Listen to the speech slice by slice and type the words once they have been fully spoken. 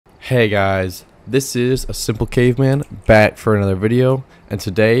Hey guys, this is a Simple Caveman back for another video, and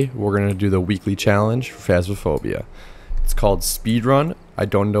today we're going to do the weekly challenge for phasmophobia. It's called Speedrun. I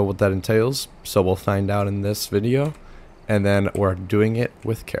don't know what that entails, so we'll find out in this video, and then we're doing it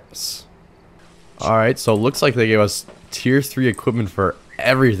with Karis. Alright, so it looks like they gave us tier 3 equipment for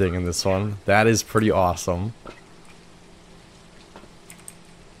everything in this one. That is pretty awesome.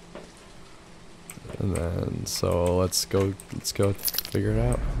 And then, so let's go figure it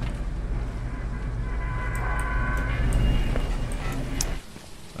out.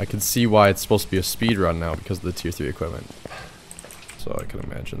 I can see why it's supposed to be a speed run now because of the tier 3 equipment. So I can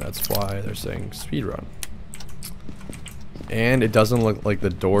imagine that's why they're saying speed run. And it doesn't look like the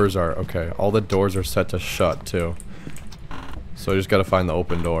doors are okay. All the doors are set to shut too. So I just gotta find the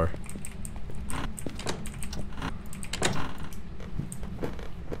open door.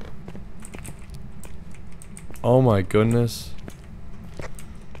 Oh my goodness.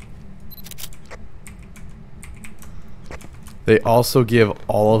 They also give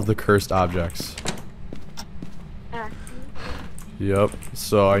all of the cursed objects. Yep,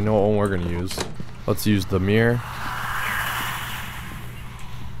 so I know what one we're gonna use. Let's use the mirror.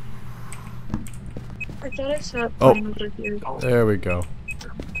 I thought I saw it Oh, over here. there we go.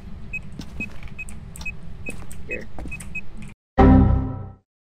 Here.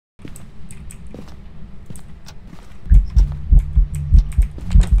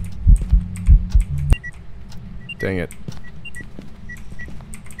 Dang it.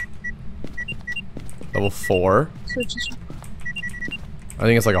 Level 4. So just I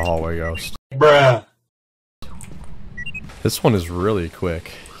think it's like a hallway ghost. Bruh. This one is really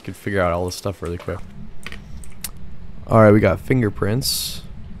quick. You can figure out all this stuff really quick. Alright, we got fingerprints.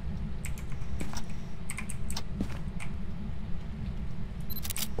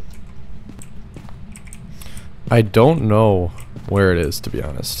 I don't know where it is, to be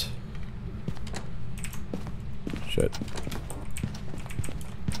honest. Shit.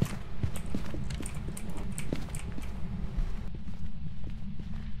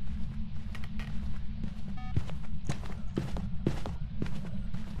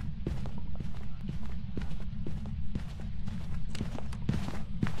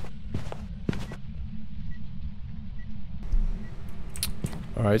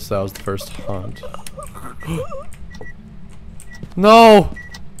 Alright, so that was the first hunt. No!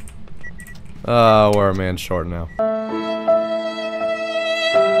 We're a man short now.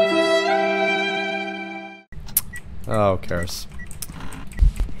 Oh, Karis.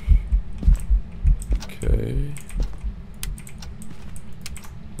 Okay.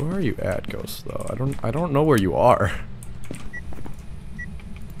 Where are you at, Ghost, though? I don't know where you are.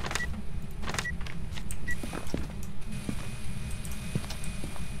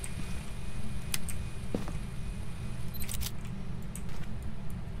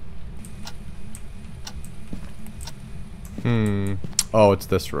 Oh, it's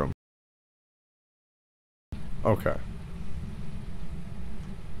this room. Okay.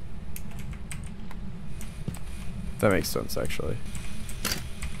 That makes sense, actually.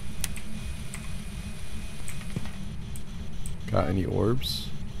 Got any orbs?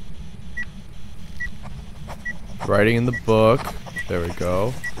 Writing in the book. There we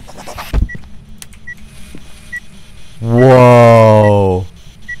go. Whoa!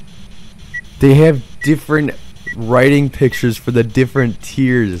 They have different writing pictures for the different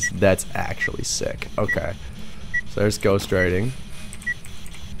tiers. That's actually sick. Okay. So there's ghost writing.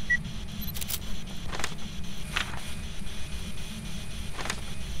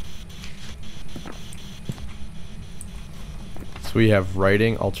 So we have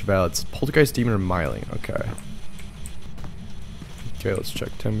writing, ultraviolets, poltergeist, demon, and myling. Okay. Okay, let's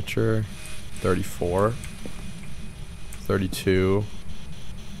check temperature. 34. 32.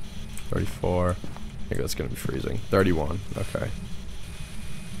 34. I think that's gonna be freezing. 31. Okay.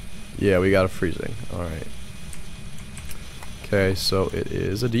 Yeah, we got a freezing. Alright. Okay, so it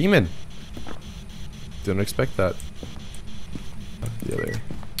is a demon. Didn't expect that. The other.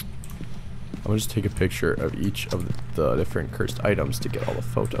 I'm gonna just take a picture of each of the different cursed items to get all the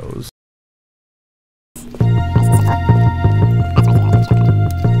photos.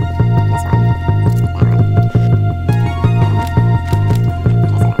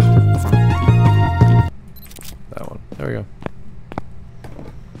 There we go.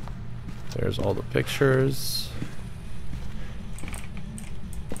 There's all the pictures.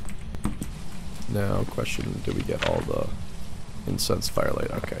 Now, question, do we get all the incense firelight?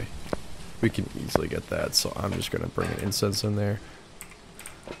 Okay. We can easily get that, so I'm just going to bring an incense in there.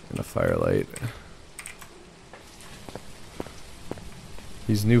 And a firelight.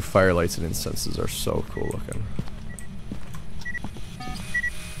 These new firelights and incenses are so cool looking.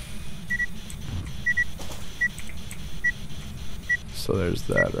 So there's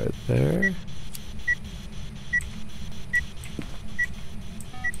that right there.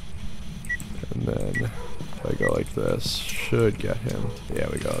 And then if I go like this, should get him. Yeah,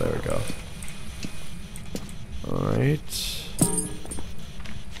 we go. There we go. Alright.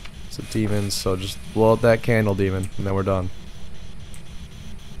 It's a demon, so just blow out that candle, demon, and then we're done.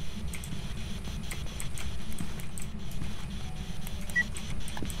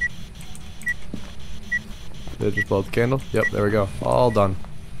 Did it just blow out the candle? Yep, there we go. All done.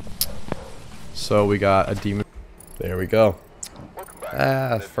 So we got a demon. There we go.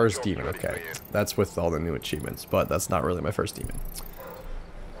 First demon, okay. That's with all the new achievements, but that's not really my first demon.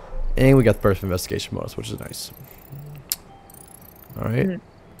 And we got the burst investigation bonus, which is nice. Alright.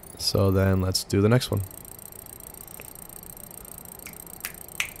 So then let's do the next one.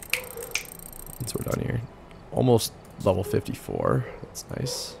 Once we're done here. Almost level 54. That's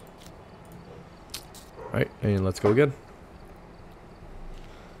nice. Alright, and let's go again.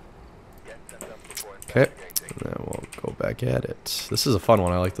 Okay. And then we'll go back at it. This is a fun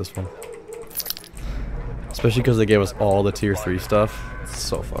one. I like this one. Especially because they gave us all the tier 3 stuff. It's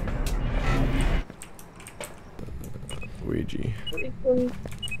so fun. Ouija.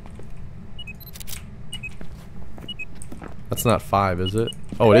 That's not 5, is it?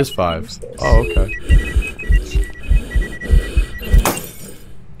 Oh, it is 5. Oh, okay.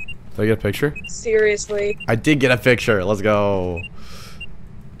 Did I get a picture? Seriously. I did get a picture. Let's go.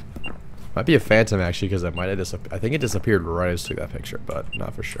 Might be a phantom actually, because it might have disappeared. I think it disappeared right as I took that picture, but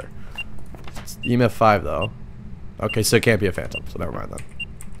not for sure. It's EMF 5 though. Okay, so it can't be a phantom. So never mind then.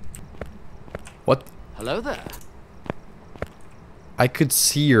 What? Hello there. I could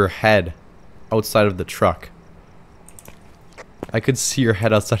see your head outside of the truck. I could see your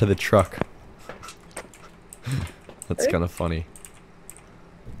head outside of the truck. That's kind of funny.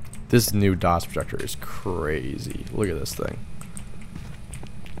 This new DOTS projector is crazy. Look at this thing.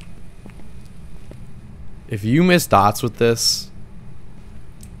 If you miss dots with this,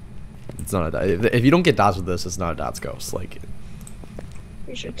 it's not a. If you don't get dots with this, it's not a dots ghost. Like.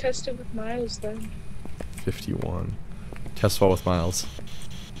 You should test it with Miles then. 51. Test what with Miles?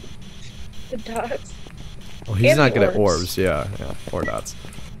 The dots. Well, he's And not good orbs. at orbs. Yeah, or dots.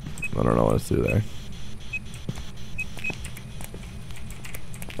 I don't know what to do there.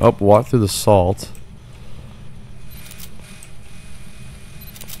 Oh, walk through the salt.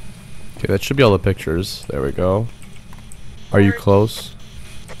 Okay, that should be all the pictures. There we go. Are you close?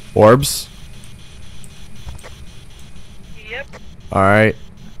 Orbs? Yep. Alright.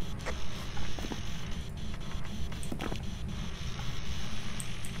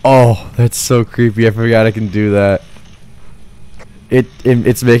 Oh, that's so creepy. I forgot I can do that.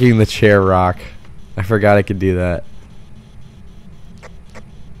 It's making the chair rock. I forgot I could do that.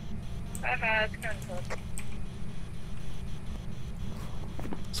 It's kind of fun.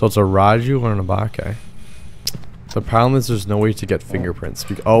 So it's a Raju or an Abake. The problem is there's no way to get fingerprints.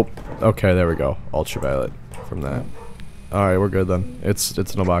 Oh, okay, there we go. Ultraviolet from that. Alright, we're good then. It's an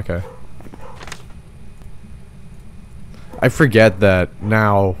Abake. I forget that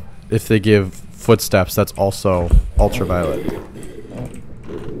now if they give footsteps, that's also ultraviolet.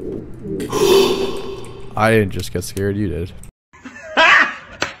 I didn't just get scared, you did.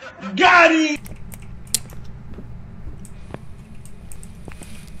 Got it!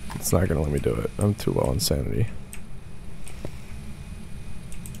 It's not gonna let me do it. I'm too low on sanity.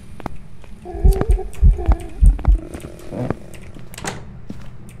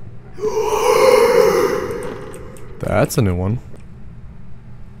 That's a new one.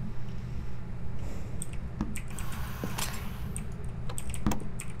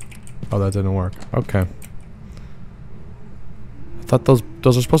 Oh, that didn't work. Okay. I thought those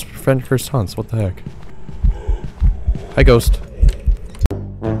are supposed to prevent cursed hunts. What the heck? Hi, ghost.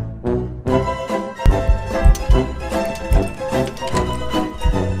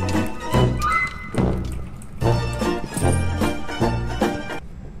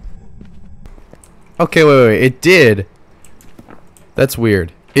 Okay, wait. It did. That's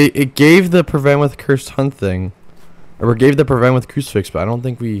weird. It gave the prevent with cursed hunt thing. Or gave the prevent with crucifix, but I don't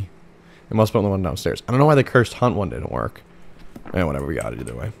think we... It must be on the one downstairs. I don't know why the cursed hunt one didn't work. Eh, whatever, we got it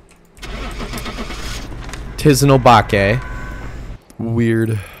either way. Tis an Obake.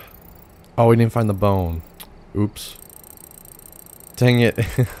 Weird. Oh, we didn't find the bone. Oops. Dang it.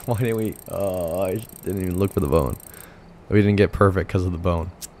 Why didn't we... Oh, I didn't even look for the bone. We didn't get perfect because of the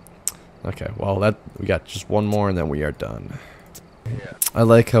bone. Okay, well, we got just one more and then we are done. I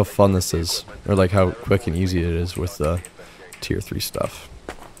like how fun this is. Or like how quick and easy it is with the tier 3 stuff.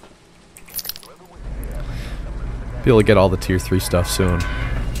 Be able to get all the tier 3 stuff soon.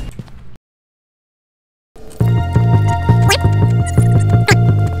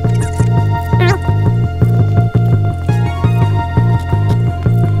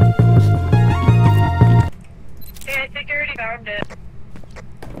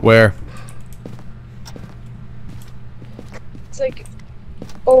 Where? It's like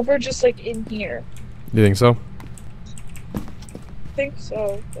over just like in here. You think so? I think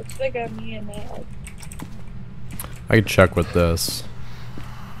so. Looks like got me in that. I can check with this.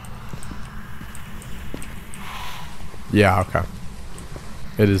 Yeah, okay.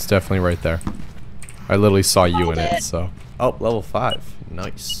 It is definitely right there. I literally saw you in it, so. Oh, level 5.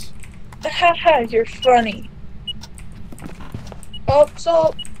 Nice. Haha, you're funny. Oh,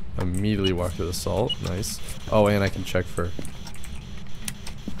 salt. Immediately walk to the salt. Nice. Oh, and I can check for.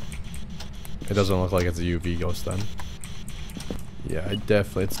 It doesn't look like it's a UV ghost then. Yeah,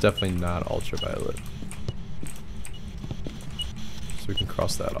 it's definitely not ultraviolet. So we can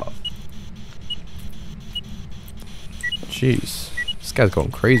cross that off. Jeez, this guy's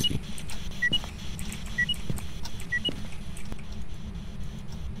going crazy.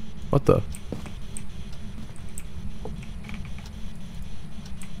 What the?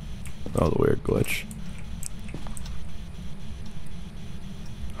 Oh, the weird glitch.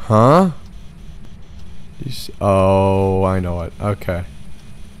 Huh? Oh, I know it. Okay.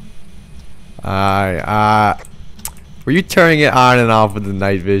 Were you turning it on and off with the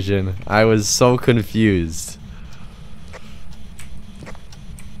night vision? I was so confused.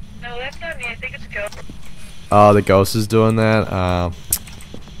 No, that's not me. I think it's ghost. Oh, the ghost is doing that.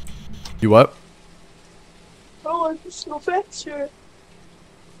 You what? Oh, I'm just so faster.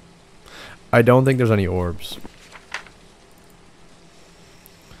 I don't think there's any orbs.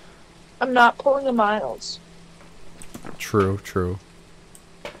 I'm not pulling the miles. True, true.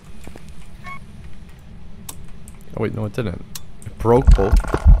 Oh wait, no it didn't. It broke both.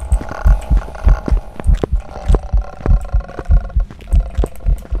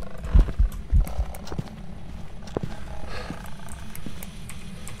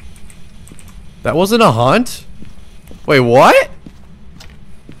 That wasn't a hunt? Wait, what?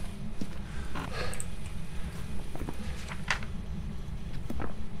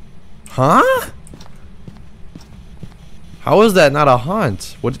 Huh? How is that not a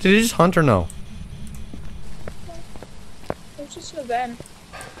hunt? What did he just hunt or no? It's just an event.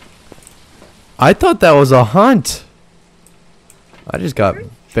 I thought that was a hunt. I just got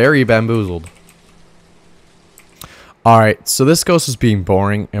very bamboozled. Alright, so this ghost was being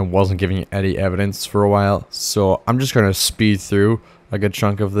boring and wasn't giving any evidence for a while, so I'm just gonna speed through a good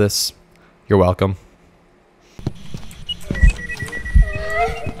chunk of this. You're welcome.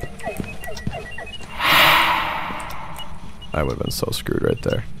 I would have been so screwed right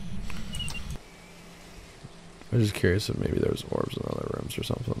there. I was just curious if maybe there was orbs in other rooms or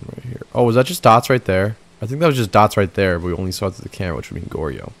something right here. Oh, was that just dots right there? I think that was just dots right there, but we only saw it through the camera, which would mean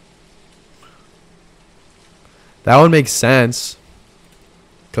Goryo. That would make sense.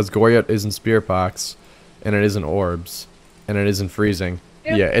 Because Goryo isn't Spirit Box, and it isn't orbs, and it isn't freezing.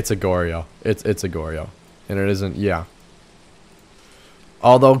 Yep. Yeah, it's a Goryo. It's a Goryo. And it isn't, yeah.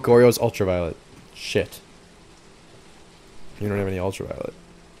 Although Goryo is ultraviolet. Shit. You don't have any ultraviolet.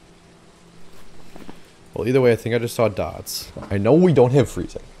 Well, either way, I think I just saw dots. I know we don't have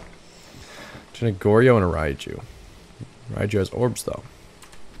freezing. Just a Goryo and a Raiju. Raiju has orbs, though.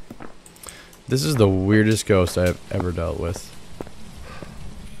 This is the weirdest ghost I've ever dealt with.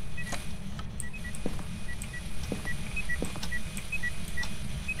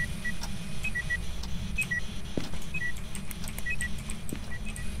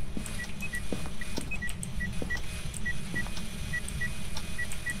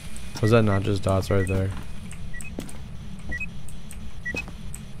 Was that not just dots right there?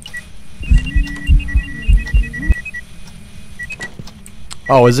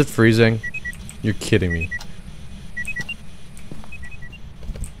 Oh, is it freezing? You're kidding me.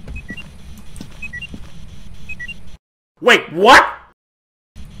 Wait, what?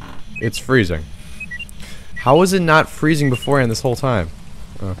 It's freezing. How is it not freezing beforehand this whole time?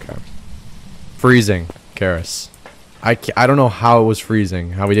 Okay. Freezing, Karis. I don't know how it was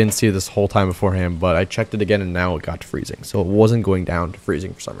freezing, how we didn't see it this whole time beforehand, but I checked it again and now it got to freezing. So it wasn't going down to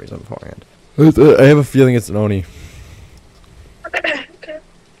freezing for some reason beforehand. I have a feeling it's an Oni. Okay.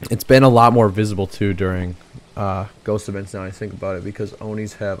 It's been a lot more visible too during ghost events now I think about it, because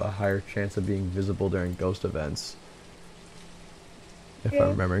Onis have a higher chance of being visible during ghost events. If I'm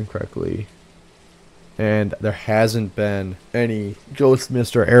remembering correctly. And there hasn't been any Ghost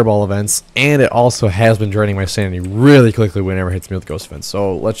Mist or Airball events, and it also has been draining my sanity really quickly whenever it hits me with Ghost events.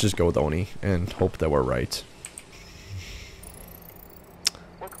 So let's just go with Oni and hope that we're right.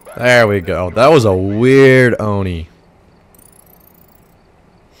 There we go. That was a weird Oni.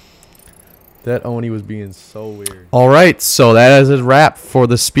 That Oni was being so weird. Alright, so that is a wrap for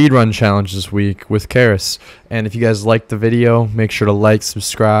the speedrun challenge this week with Karis. And if you guys liked the video, make sure to like,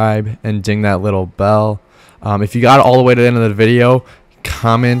 subscribe, and ding that little bell. If you got all the way to the end of the video,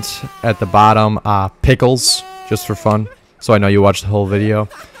 comment at the bottom pickles, just for fun, so I know you watched the whole video.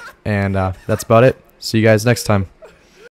 And that's about it. See you guys next time.